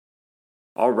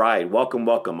All right. Welcome,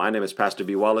 welcome. My name is Pastor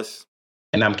B. Wallace.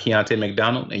 And I'm Keontae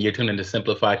McDonald, and you're tuning to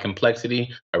Simplify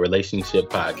Complexity, a relationship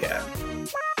podcast.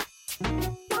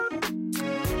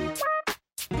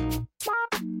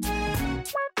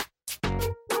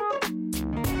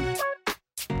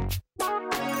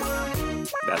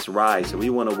 That's right. So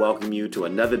we want to welcome you to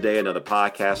another day, another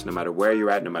podcast. No matter where you're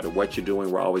at, no matter what you're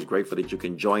doing, we're always grateful that you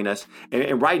can join us.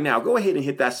 And right now, go ahead and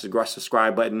hit that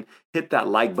subscribe button, hit that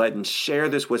like button, share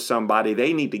this with somebody.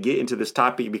 They need to get into this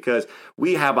topic because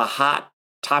we have a hot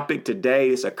topic today.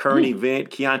 It's a current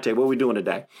event. Keontae, what are we doing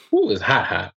today? Ooh, it's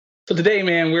hot. So today,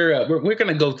 man, we're going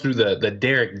to go through the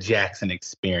Derek Jackson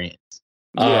experience.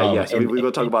 Yeah. So we're going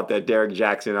to talk about that Derek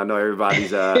Jackson. I know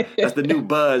everybody's that's the new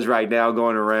buzz right now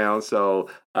going around. So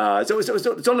let's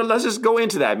just go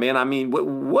into that, man. I mean,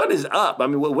 what is up? I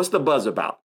mean, what's the buzz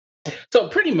about? So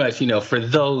pretty much, for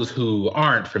those who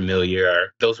aren't familiar,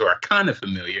 or those who are kind of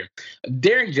familiar,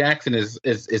 Derek Jackson is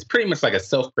pretty much like a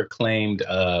self-proclaimed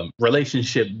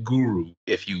relationship guru,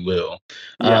 if you will.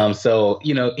 Yeah. So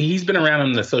he's been around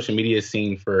on the social media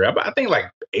scene for about, I think, like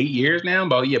 8 years now.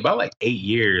 About like 8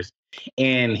 years.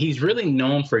 And he's really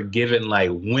known for giving like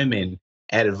women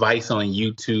advice on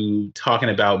YouTube, talking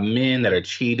about men that are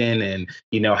cheating and,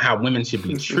 how women should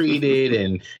be treated.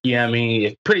 And,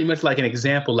 it's pretty much like an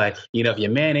example, like, if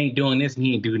your man ain't doing this and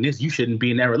he ain't doing this, you shouldn't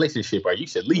be in that relationship or you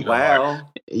should leave him. Wow.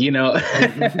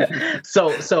 So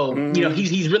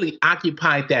he's really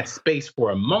occupied that space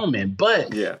for a moment.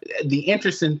 But the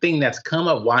interesting thing that's come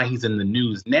up why he's in the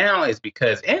news now is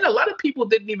because, and a lot of people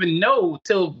didn't even know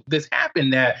till this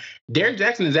happened, that Derek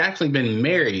Jackson has actually been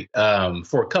married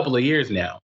for a couple of years now.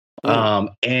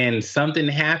 And something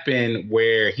happened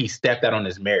where he stepped out on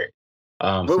his marriage.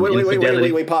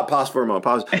 Wait, pause for a moment.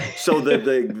 Pause. So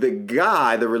the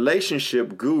guy, the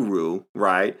relationship guru,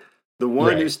 right? The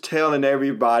one who's telling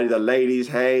everybody, the ladies,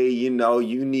 hey, you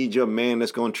need your man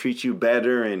that's going to treat you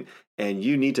better and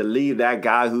you need to leave that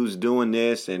guy who's doing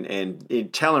this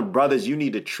and telling brothers you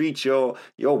need to treat your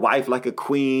wife like a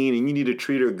queen and you need to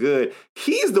treat her good.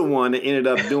 He's the one that ended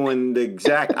up doing the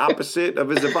exact opposite of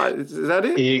his advice. Is that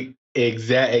it?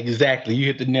 Exactly. You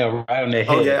hit the nail right on the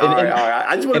head. Okay, all right.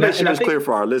 I just want to make sure it's clear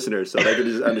for our listeners so they can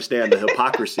just understand the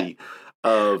hypocrisy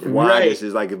of why this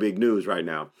is like a big news right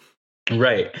now.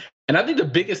 Right. And I think the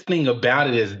biggest thing about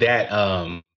it is that,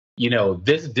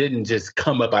 this didn't just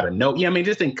come up out of nowhere.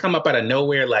 This didn't come up out of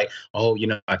nowhere like,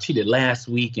 I cheated last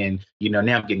week and,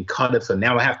 now I'm getting caught up. So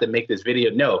now I have to make this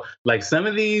video. No, like some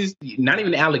of these, not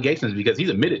even allegations because he's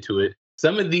admitted to it.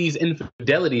 Some of these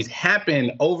infidelities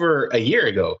happened over a year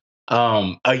ago.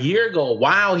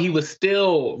 While he was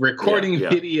still recording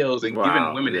videos and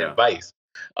giving women advice.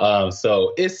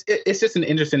 So it's just an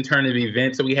interesting turn of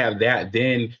events. So we have that.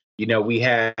 Then, we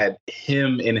had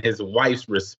him and his wife's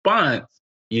response,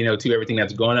 to everything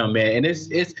that's going on, man. And it's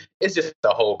just a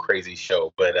whole crazy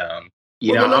show. But I'm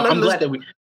glad that we.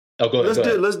 Oh, go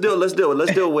ahead. Let's deal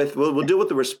with. We'll deal with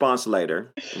the response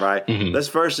later, right? Mm-hmm. Let's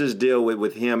first just deal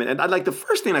with him. And I like the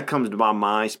first thing that comes to my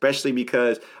mind, especially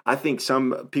because I think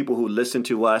some people who listen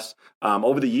to us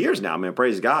over the years now, man,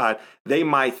 praise God, they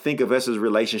might think of us as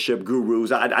relationship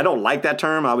gurus. I don't like that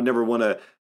term. I would never want to.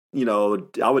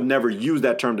 I would never use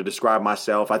that term to describe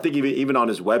myself. I think even on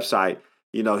his website,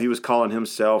 he was calling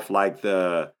himself like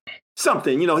the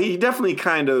something. He definitely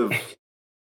kind of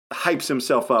hypes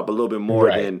himself up a little bit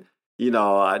more than, I'm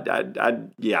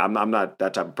not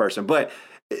that type of person. But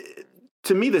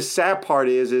to me, the sad part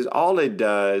is all it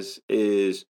does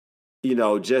is,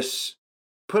 just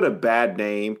put a bad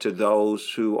name to those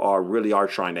who are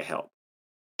trying to help.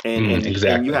 And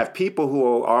you have people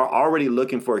who are already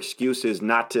looking for excuses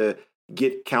not to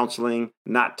get counseling,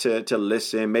 not to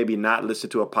listen, maybe not listen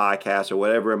to a podcast or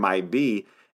whatever it might be.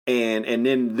 And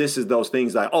then this is those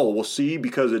things like, oh, well, see,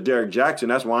 because of Derek Jackson,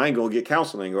 that's why I ain't going to get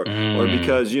counseling or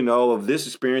because, of this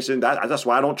experience. And that's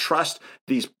why I don't trust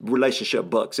these relationship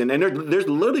books. And there's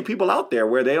literally people out there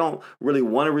where they don't really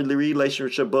want to read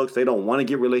relationship books. They don't want to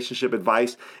get relationship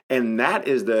advice. And that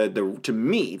is to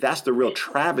me, that's the real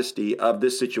travesty of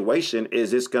this situation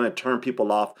is it's going to turn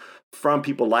people off from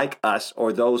people like us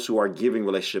or those who are giving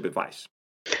relationship advice.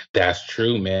 That's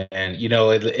true, man. And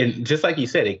just like you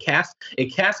said, it casts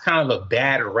kind of a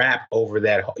bad rap over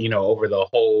that, over the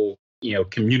whole,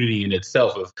 community in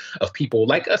itself of people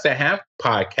like us that have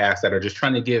podcasts that are just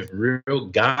trying to give real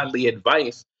godly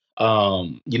advice,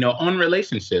 on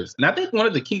relationships. And I think one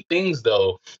of the key things,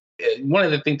 though, one of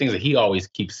the things that he always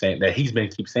keeps saying, that he's been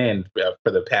saying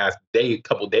for the past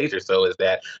couple days or so, is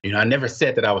that, I never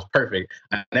said that I was perfect.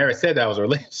 I never said that I was a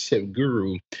relationship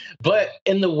guru. But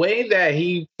in the way that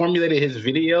he formulated his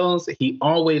videos, he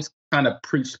always kind of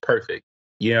preached perfect.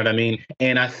 You know what I mean?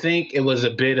 And I think it was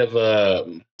a bit of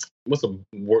a, what's a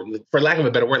word, for lack of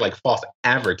a better word, like false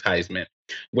advertisement,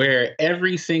 where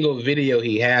every single video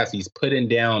he has, he's putting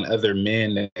down other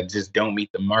men that just don't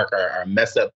meet the mark or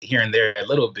mess up here and there a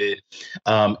little bit.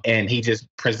 And he just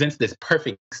presents this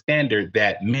perfect standard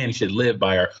that men should live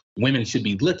by or women should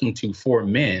be looking to for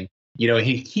men. You know,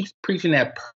 he keeps preaching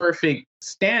that perfect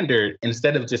standard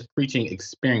instead of just preaching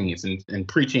experience and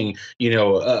preaching,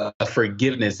 a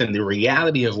forgiveness and the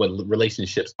reality of what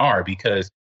relationships are.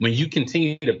 Because when you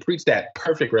continue to preach that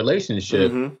perfect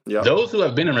relationship, Yep. those who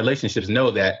have been in relationships know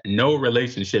that no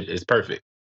relationship is perfect,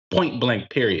 point blank,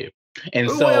 period. And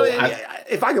so, well,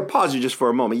 if I could pause you just for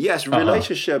a moment, yes,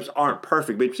 relationships aren't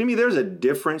perfect, but to me, there's a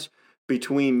difference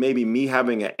between maybe me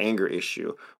having an anger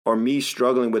issue or me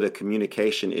struggling with a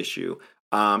communication issue.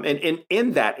 And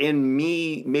in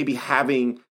me maybe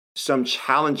having some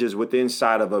challenges with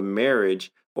inside of a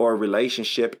marriage or a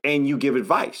relationship, and you give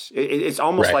advice. It's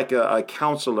almost like a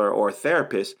counselor or a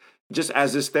therapist. Just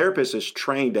as this therapist is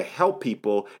trained to help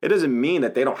people, it doesn't mean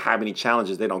that they don't have any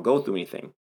challenges, they don't go through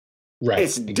anything. Right.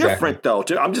 It's different though.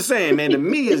 I'm just saying, man, to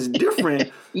me it's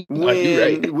different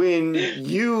when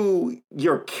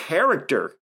your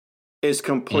character is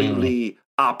completely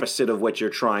opposite of what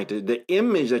you're trying to, the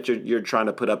image that you're trying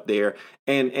to put up there.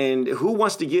 And who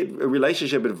wants to get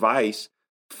relationship advice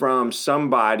from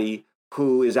somebody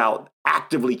who is out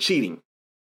actively cheating?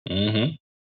 And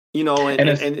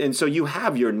so you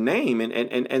have your name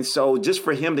and so just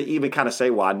for him to even kind of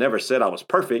say, well, I never said I was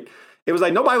perfect. It was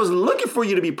like nobody was looking for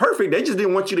you to be perfect. They just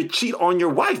didn't want you to cheat on your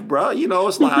wife, bro.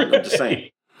 It's like, I'm just saying.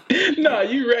 No,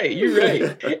 you're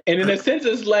right. And in a sense,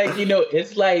 it's like,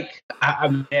 it's like,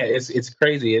 it's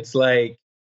crazy. It's like,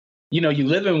 you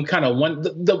live in kind of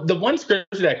the one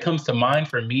scripture that comes to mind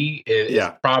for me is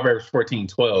Proverbs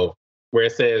 14:12, where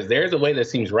it says, there's a way that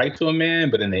seems right to a man,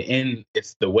 but in the end,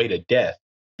 it's the way to death.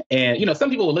 And,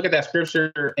 some people will look at that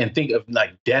scripture and think of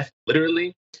like death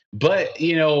literally. But,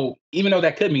 even though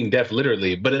that could mean death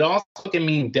literally, but it also can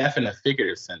mean death in a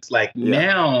figurative sense. Like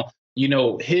now,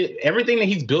 everything that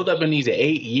he's built up in these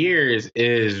 8 years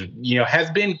is,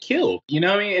 has been killed, in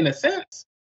a sense.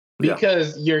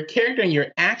 Because your character and your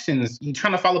actions, you're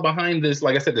trying to follow behind this,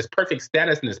 like I said, this perfect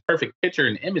status and this perfect picture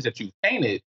and image that you've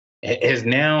painted is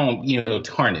now,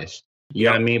 tarnished. You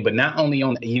know what I mean? But not only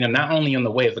on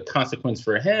the way of the consequence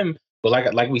for him, but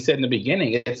like we said in the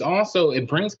beginning, it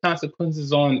brings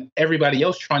consequences on everybody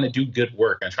else trying to do good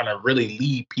work and trying to really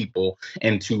lead people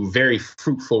into very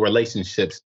fruitful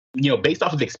relationships, based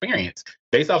off of experience,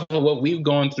 based off of what we've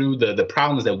gone through, the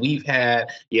problems that we've had,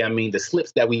 the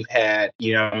slips that we've had,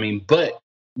 but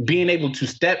being able to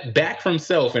step back from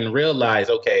self and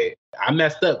realize, okay, I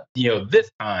messed up,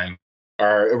 this time,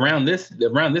 or around this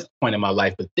point in my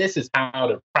life, but this is how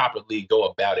to properly go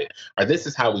about it, or this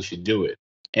is how we should do it.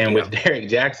 And with Derrick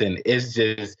Jaxn, it's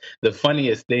just the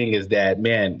funniest thing is that,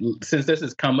 man, since this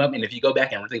has come up, and if you go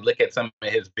back and really look at some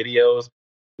of his videos,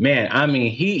 man, I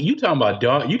mean, you talking about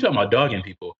dogging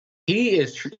people. He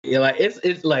is like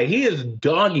it's like he is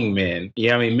dogging men.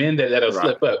 Men that'll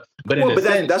slip up. But in a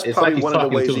sense, that's it's probably like one of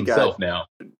the ways he got now.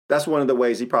 That's one of the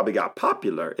ways he probably got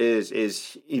popular.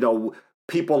 Is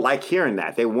people like hearing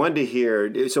that. They wanted to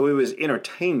hear, so it was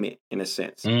entertainment in a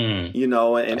sense, and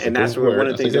that's one of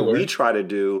the things that we try to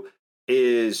do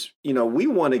is, we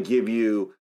want to give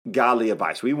you godly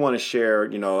advice. We want to share,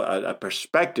 a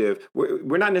perspective.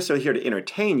 We're not necessarily here to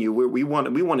entertain you. We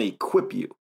want to equip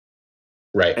you.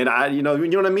 Right. And you know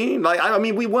what I mean? Like,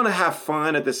 we want to have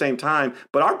fun at the same time,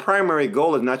 but our primary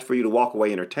goal is not for you to walk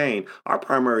away entertained. Our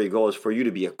primary goal is for you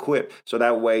to be equipped so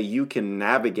that way you can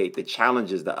navigate the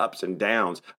challenges, the ups and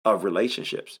downs of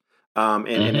relationships.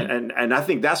 And I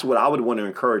think that's what I would want to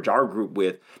encourage our group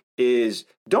with is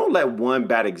don't let one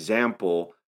bad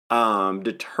example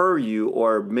deter you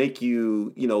or make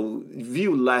you,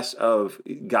 view less of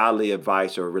godly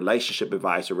advice or relationship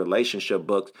advice or relationship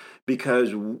books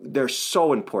because they're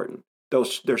so important.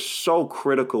 They're so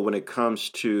critical when it comes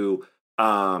to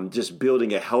just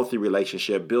building a healthy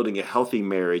relationship, building a healthy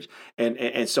marriage.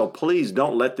 And so please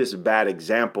don't let this bad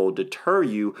example deter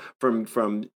you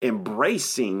from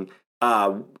embracing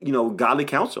godly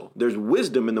counsel. There's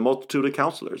wisdom in the multitude of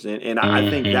counselors. And I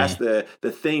think that's the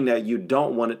thing that you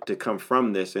don't want it to come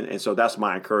from this. And so that's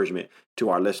my encouragement to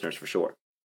our listeners for sure.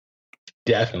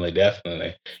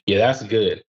 Definitely. Yeah, that's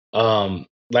good.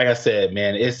 Like I said,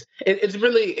 man, it's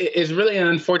really an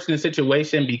unfortunate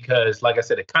situation because, like I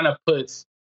said, it kind of puts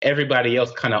everybody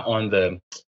else kind of on the,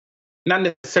 not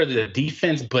necessarily the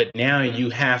defense, but now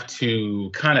you have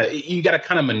to you got to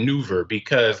kind of maneuver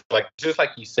because, like, just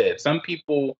like you said, some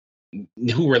people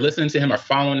who were listening to him or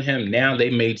following him, now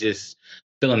they may just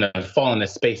feeling to fall into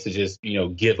space to just,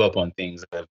 give up on things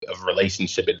of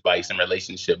relationship advice and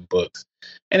relationship books.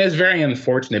 And it's very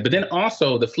unfortunate. But then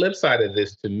also the flip side of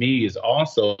this to me is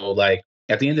also like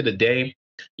at the end of the day,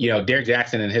 Derek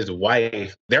Jackson and his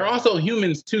wife, they're also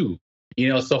humans too.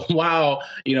 So while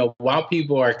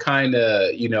people are kind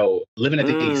of, living at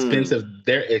the expense of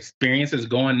their experiences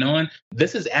going on,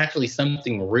 this is actually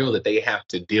something real that they have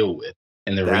to deal with.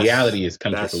 And the reality is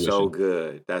come to fruition. That's so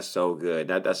good. That's so good.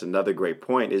 That's another great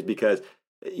point is because,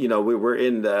 we're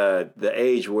in the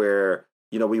age where,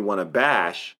 we want to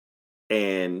bash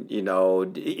and,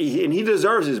 and he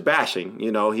deserves his bashing.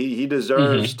 He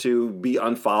deserves to be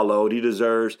unfollowed. He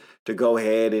deserves to go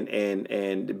ahead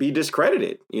and be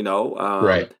discredited,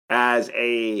 right. As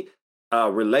a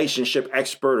relationship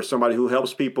expert or somebody who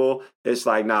helps people. It's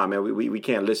like, nah, man, we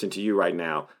can't listen to you right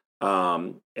now.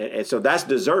 And so that's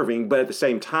deserving. But at the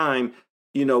same time,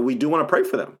 we do want to pray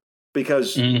for them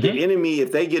because the enemy,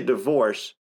 if they get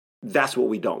divorced, that's what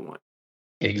we don't want.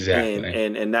 Exactly.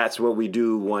 And that's what we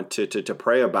do want to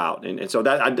pray about. And so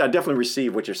that I definitely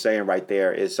receive what you're saying right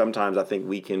there is sometimes I think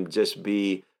we can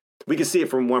see it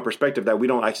from one perspective that we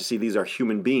don't actually see these are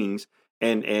human beings.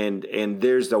 And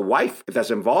there's the wife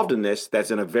that's involved in this that's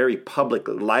in a very public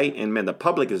light. And man, the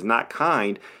public is not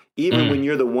kind, even when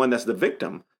you're the one that's the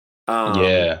victim.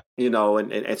 And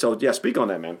so, speak on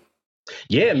that, man.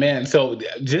 Yeah, man. So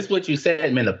just what you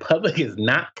said, man, the public is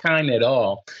not kind at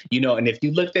all, and if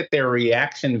you looked at their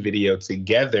reaction video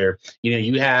together,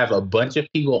 you have a bunch of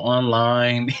people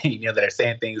online, that are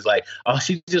saying things like, oh,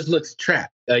 she just looks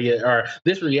trapped. Or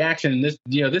this reaction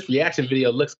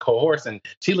video looks coerced and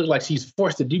she looks like she's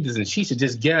forced to do this and she should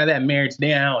just get out of that marriage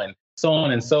now and so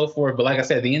on and so forth. But like I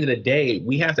said, at the end of the day,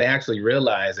 we have to actually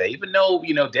realize that even though,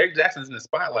 Derek Jackson's in the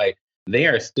spotlight, they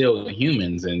are still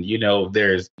humans. And,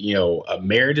 there's, a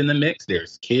marriage in the mix.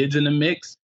 There's kids in the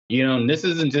mix. And this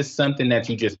isn't just something that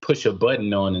you just push a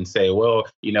button on and say, well,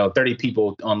 30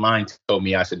 people online told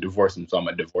me I should divorce them, so I'm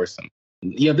going to divorce them.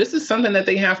 This is something that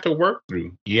they have to work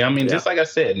through. Just like I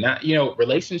said, not,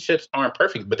 relationships aren't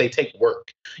perfect, but they take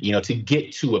work, to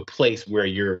get to a place where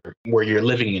you're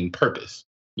living in purpose.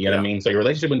 You know what I mean? So your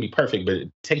relationship wouldn't be perfect, but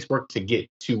it takes work to get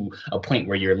to a point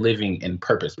where you're living in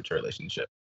purpose with your relationship.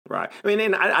 Right. I mean,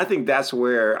 and I think that's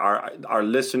where our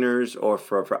listeners or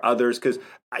for others, because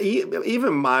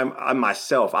even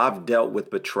myself, I've dealt with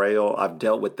betrayal. I've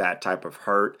dealt with that type of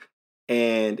hurt.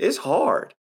 And it's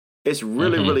hard. It's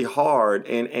really, really hard.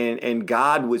 And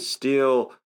God would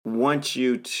still want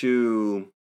you to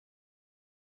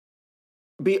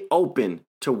be open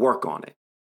to work on it.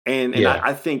 And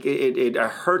I think it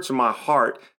hurts my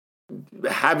heart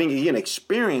having, again,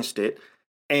 experienced it.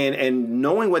 And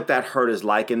knowing what that hurt is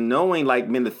like and knowing like,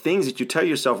 man, the things that you tell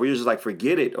yourself where you're just like,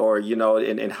 forget it. Or,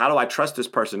 and how do I trust this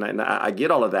person? And I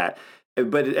get all of that.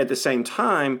 But at the same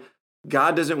time,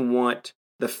 God doesn't want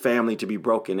the family to be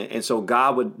broken. And so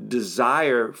God would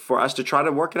desire for us to try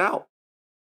to work it out.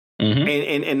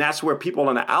 And that's where people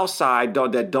on the outside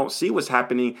that don't see what's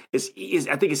happening is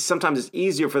I think sometimes it's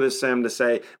easier for them to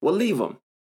say, well, leave them.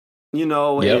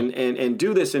 And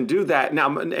do this and do that.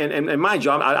 Now, and mind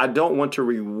you, I don't want to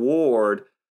reward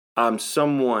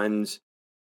someone's,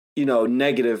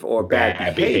 negative or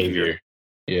bad behavior.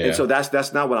 Yeah. And so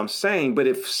that's not what I'm saying. But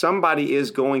if somebody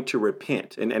is going to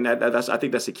repent, and that's I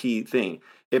think that's the key thing.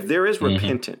 If there is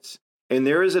repentance and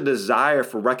there is a desire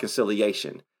for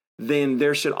reconciliation, then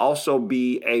there should also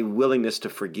be a willingness to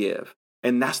forgive.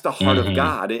 And that's the heart of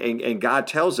God. And God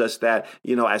tells us that,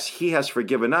 as he has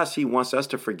forgiven us, he wants us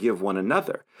to forgive one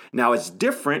another. Now, it's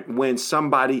different when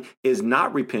somebody is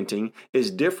not repenting. It's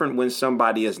different when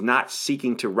somebody is not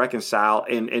seeking to reconcile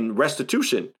and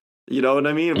restitution. You know what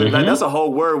I mean? That's a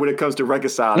whole word when it comes to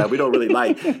reconcile that we don't really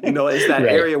like. It's that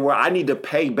area where I need to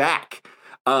pay back.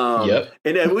 And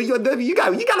then you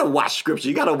got to watch scripture.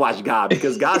 You got to watch God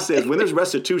because God says when there's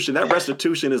restitution, that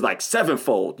restitution is like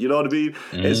sevenfold. You know what I mean?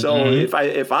 And so if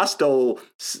I stole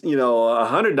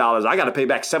 $100, I got to pay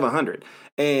back $700.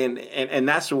 And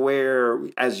that's where,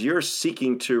 as you're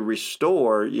seeking to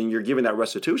restore and you're giving that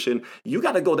restitution, you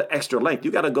got to go the extra length.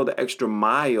 You got to go the extra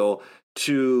mile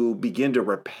to begin to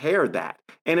repair that.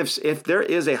 And if there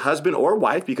is a husband or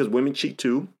wife, because women cheat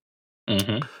too,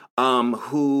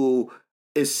 who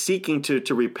is seeking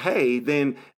to repay,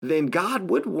 then God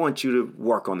would want you to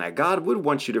work on that. God would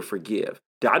want you to forgive.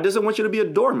 God doesn't want you to be a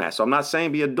doormat. So I'm not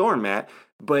saying be a doormat,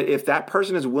 but if that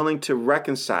person is willing to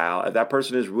reconcile, if that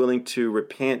person is willing to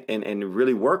repent and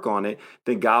really work on it,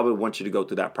 then God would want you to go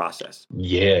through that process.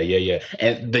 Yeah.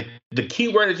 And the key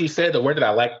word that you said, the word that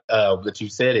I like that you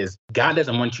said is God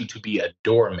doesn't want you to be a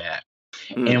doormat.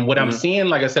 And what I'm Mm-hmm. seeing,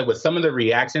 like I said, with some of the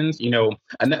reactions,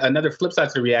 another flip side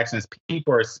to the reactions,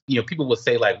 people will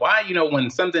say like, why, when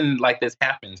something like this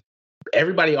happens,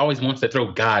 everybody always wants to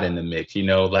throw God in the mix,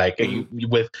 like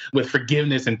with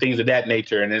forgiveness and things of that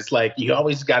nature. And it's like, you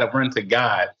always got to run to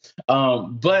God.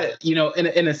 But,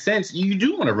 in a sense, you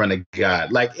do want to run to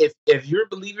God. Like if you're a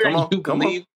believer and you Come on.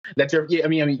 believe that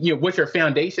what your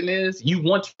foundation is, you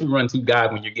want to run to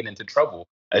God when you're getting into trouble,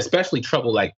 especially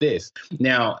trouble like this.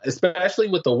 Now, especially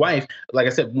with the wife, like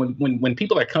I said, when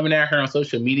people are coming at her on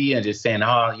social media and just saying,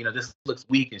 oh, this looks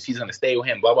weak and she's going to stay with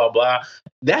him, blah, blah, blah.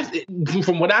 That's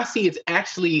from what I see, it's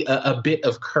actually a bit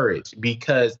of courage,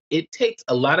 because it takes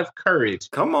a lot of courage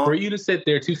for you to sit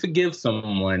there to forgive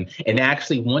someone and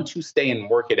actually want to stay and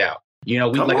work it out.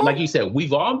 Like you said,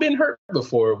 we've all been hurt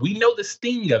before. We know the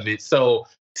sting of it. So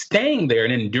staying there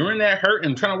and enduring that hurt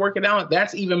and trying to work it out,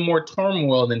 that's even more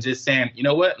turmoil than just saying, you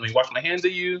know what, let me wash my hands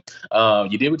of you.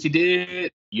 You did what you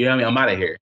did. I'm out of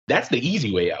here. That's the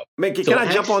easy way out. Man, can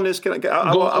I jump on this?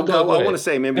 I want to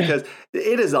say, man, because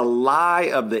it is a lie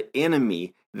of the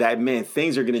enemy that, man,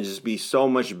 things are going to just be so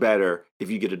much better if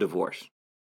you get a divorce.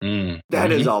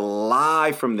 That is a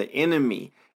lie from the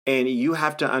enemy. And you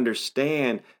have to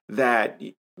understand that,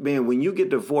 man, when you get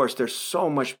divorced, there's so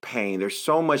much pain. There's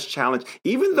so much challenge.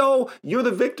 Even though you're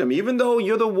the victim, even though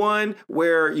you're the one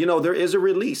where, there is a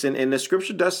release. And the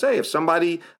scripture does say if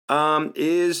somebody have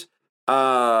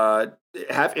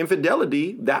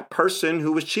infidelity, that person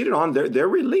who was cheated on, they're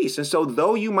released. And so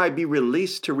though you might be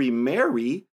released to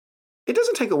remarry, it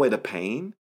doesn't take away the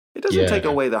pain. It doesn't take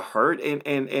away the hurt.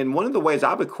 And one of the ways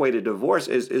I've equated divorce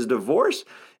is divorce.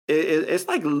 It's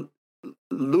like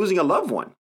losing a loved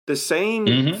one. The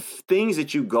same things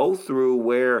that you go through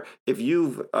where if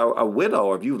you've a widow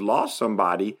or if you've lost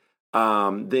somebody,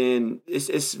 then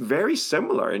it's very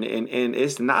similar, and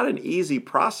it's not an easy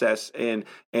process, and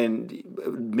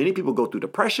many people go through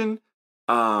depression,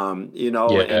 and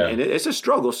it's a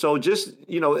struggle. So just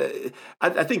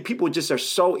I think people just are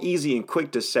so easy and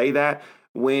quick to say that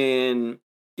when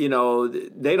they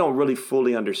don't really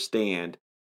fully understand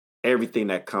everything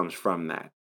that comes from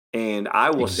that. And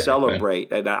I will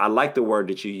celebrate, and I like the word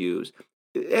that you use.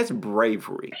 It's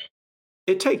bravery.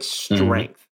 It takes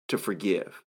strength to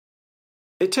forgive.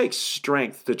 It takes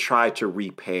strength to try to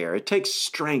repair. It takes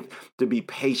strength to be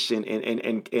patient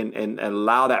and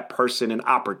allow that person an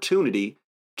opportunity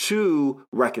to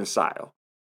reconcile.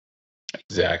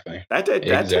 Exactly. That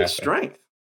takes strength.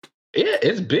 Yeah,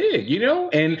 it's big,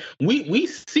 and we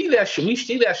see that we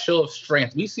see that show of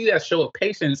strength. We see that show of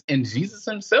patience in Jesus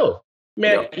himself.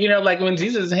 Man, like when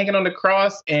Jesus is hanging on the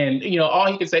cross and,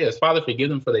 all he can say is, Father, forgive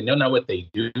them for they know not what they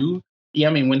do.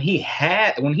 When he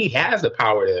has the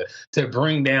power to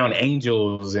bring down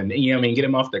angels and, get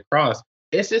him off the cross,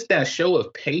 it's just that show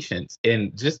of patience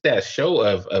and just that show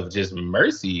of just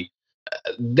mercy.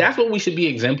 That's what we should be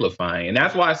exemplifying. And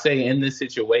that's why I say in this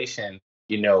situation,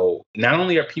 not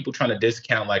only are people trying to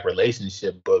discount like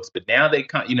relationship books, but now they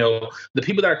the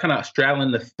people that are kind of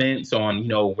straddling the fence on,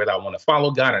 whether I want to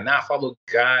follow God or not follow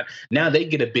God, now they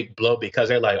get a big blow because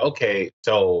they're like, okay,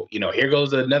 so, here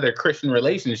goes another Christian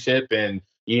relationship and,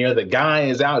 the guy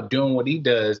is out doing what he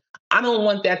does. I don't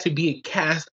want that to be a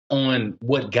cast on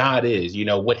what God is,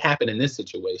 what happened in this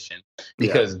situation,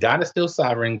 because God is still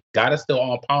sovereign. God is still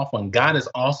all powerful. And God is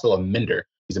also a mender.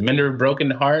 He's a mender of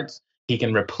broken hearts. He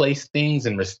can replace things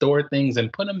and restore things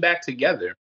and put them back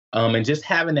together. And just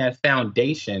having that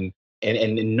foundation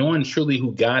and knowing truly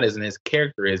who God is and his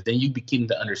character is, then you begin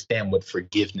to understand what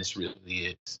forgiveness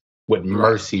really is, what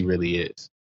mercy really is.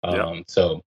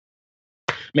 So,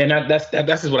 man, that's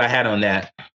just what I had on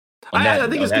that. I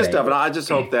think it's good stuff. And I just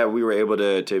hope that we were able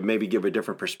to maybe give a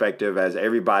different perspective as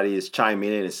everybody is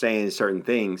chiming in and saying certain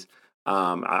things.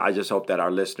 I just hope that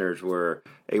our listeners were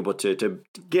able to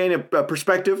gain a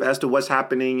perspective as to what's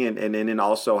happening and then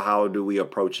also how do we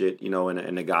approach it,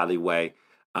 in a godly way.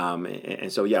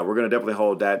 And so, we're going to definitely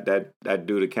hold that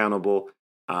dude accountable.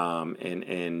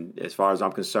 And as far as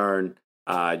I'm concerned,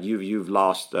 you've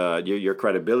lost your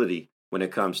credibility when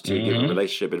it comes to giving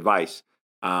relationship advice.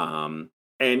 And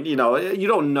you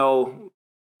don't know,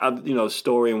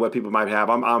 story and what people might have.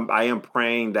 I am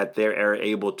praying that they're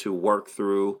able to work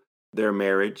through their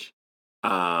marriage,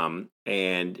 and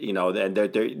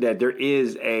that there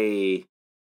is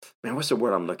what's the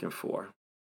word I'm looking for?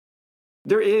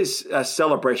 There is a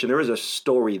celebration. There is a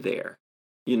story there,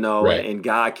 and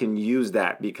God can use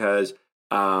that because,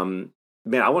 I want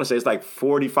to say it's like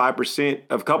 45%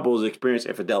 of couples experience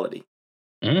infidelity.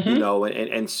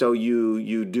 And so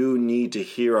you do need to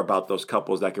hear about those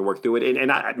couples that can work through it. And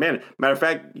matter of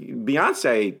fact,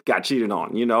 Beyonce got cheated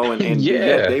on, and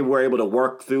yet they were able to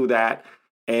work through that.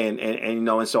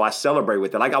 And so I celebrate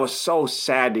with it. Like I was so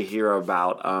sad to hear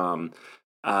about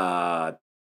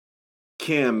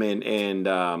Kim and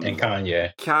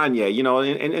Kanye.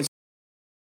 And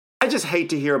I just hate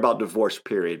to hear about divorce,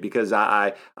 period, because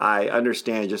I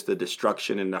understand just the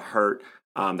destruction and the hurt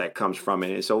that comes from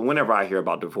it. And so whenever I hear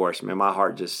about divorce, man, my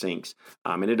heart just sinks.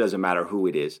 And it doesn't matter who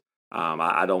it is.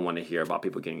 I don't want to hear about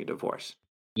people getting a divorce.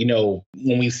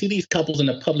 When we see these couples in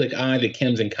the public eye, the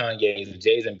Kims and Kanyes, the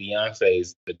Jays and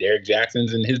Beyonces, the Derek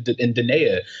Jacksons and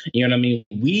Danae, you know what I mean?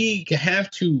 We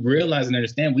have to realize and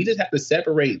understand, we just have to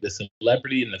separate the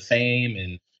celebrity and the fame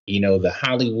and, the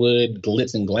Hollywood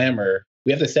glitz and glamour.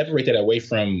 We have to separate that away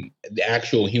from the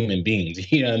actual human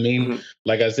beings. You know what I mean? Mm-hmm.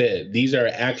 Like I said, these are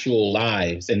actual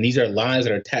lives, and these are lives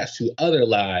that are attached to other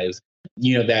lives.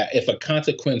 That if a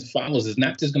consequence follows, it's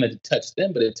not just going to touch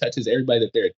them, but it touches everybody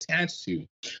that they're attached to.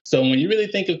 So when you really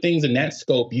think of things in that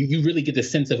scope, you really get the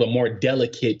sense of a more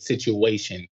delicate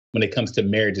situation when it comes to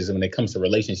marriages and when it comes to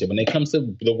relationship, when it comes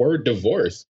to the word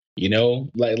divorce.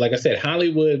 Like I said,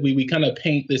 Hollywood, we kind of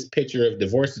paint this picture of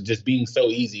divorce as just being so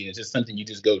easy. And it's just something you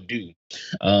just go do.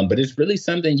 But it's really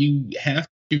something you have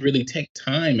to really take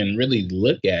time and really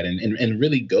look at and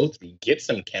really go through, get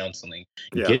some counseling,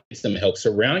 get some help,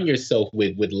 surround yourself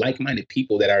with like-minded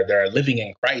people that are living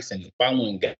in Christ and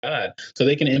following God so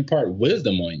they can impart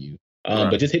wisdom on you.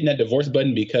 But just hitting that divorce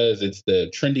button because it's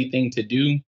the trendy thing to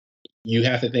do, you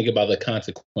have to think about the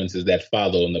consequences that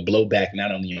follow and the blowback,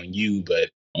 not only on you, but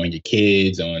on your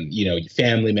kids, on, your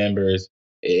family members.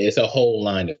 It's a whole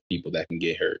line of people that can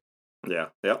get hurt. Yeah.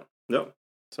 Yep.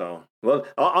 So, well,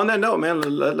 on that note, man,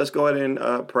 let's go ahead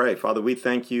and pray. Father, we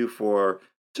thank you for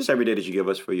just every day that you give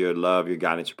us, for your love, your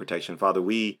guidance, your protection. Father,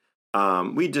 we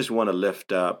just want to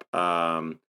lift up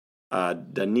Dania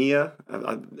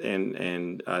I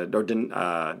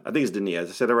think it's Dania. Did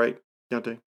I say that right,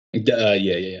 Deontay?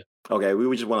 Yeah. Okay,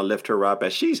 we just want to lift her up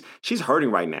as she's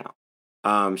hurting right now.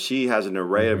 She has an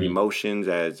array of emotions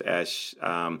as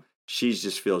she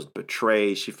just feels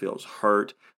betrayed. She feels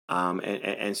hurt.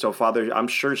 And so, Father, I'm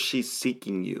sure she's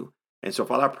seeking you. And so,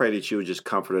 Father, I pray that you would just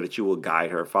comfort her, that you will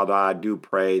guide her. Father, I do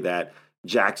pray that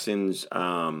Jackson's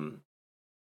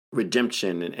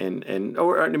redemption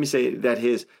or let me say that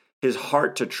his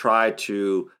heart to try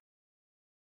to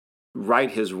right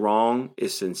his wrong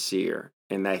is sincere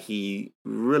and that he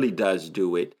really does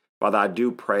do it. Father, I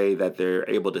do pray that they're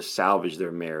able to salvage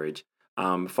their marriage.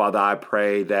 Father, I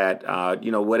pray that,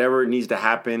 whatever needs to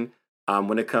happen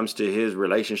when it comes to his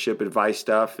relationship advice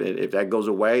stuff, if that goes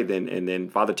away, then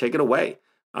Father, take it away.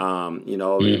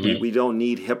 We don't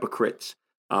need hypocrites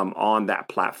on that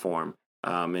platform.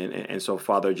 And so,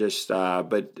 Father, just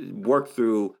but work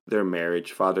through their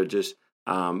marriage. Father, just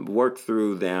work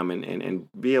through them and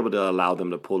be able to allow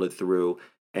them to pull it through.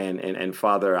 And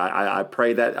Father, I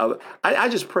pray that I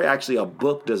just pray actually a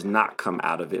book does not come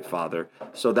out of it, Father.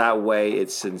 So that way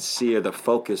it's sincere. The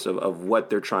focus of what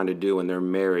they're trying to do in their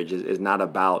marriage is not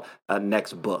about a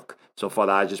next book. So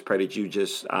Father, I just pray that you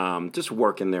just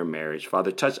work in their marriage.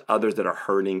 Father, touch others that are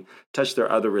hurting, touch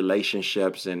their other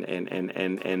relationships and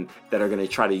that are going to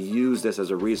try to use this as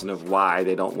a reason of why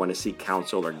they don't want to seek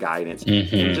counsel or guidance.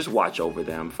 And just watch over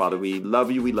them. Father, we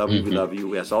love you. We love you. We love you.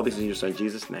 We ask all these in your son,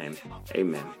 Jesus' name.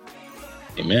 Amen.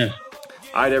 Amen.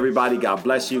 All right, everybody. God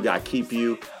bless you. God keep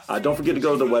you. Don't forget to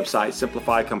go to the website,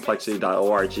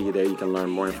 simplifycomplexity.org. There you can learn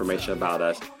more information about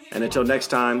us. And until next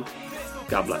time,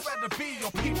 God bless.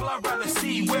 People I'd rather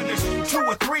see where there's 2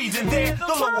 or 3, then there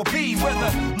the Lord will be. Where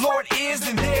the Lord is,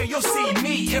 then there you'll see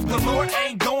me. If the Lord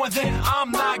ain't going, then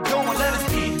I'm not going. Let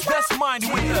us be best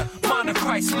minded with the mind of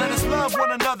Christ. Let us love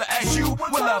one another as you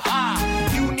will love I.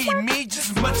 You need me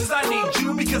just as much as I need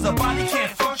you, because a body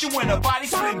can't function when a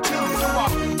body's split in two. Through our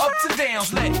ups and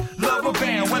downs, let love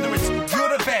abound. Whether it's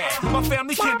good or bad, my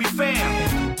family can be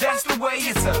found. That's the way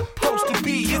it's supposed to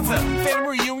be. It's a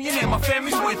family reunion and my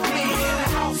family's with me. In the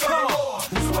house, come on.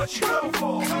 This is what you go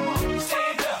for. Come on,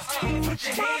 stand up, put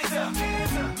your hands up,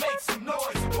 make some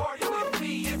noise and party with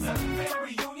me. It's a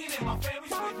family reunion and my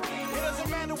family's with me. It doesn't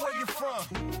matter where you're from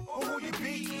or who you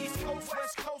be, East Coast,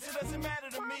 West Coast, it doesn't matter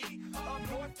to me. Up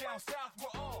north, down south,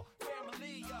 we're all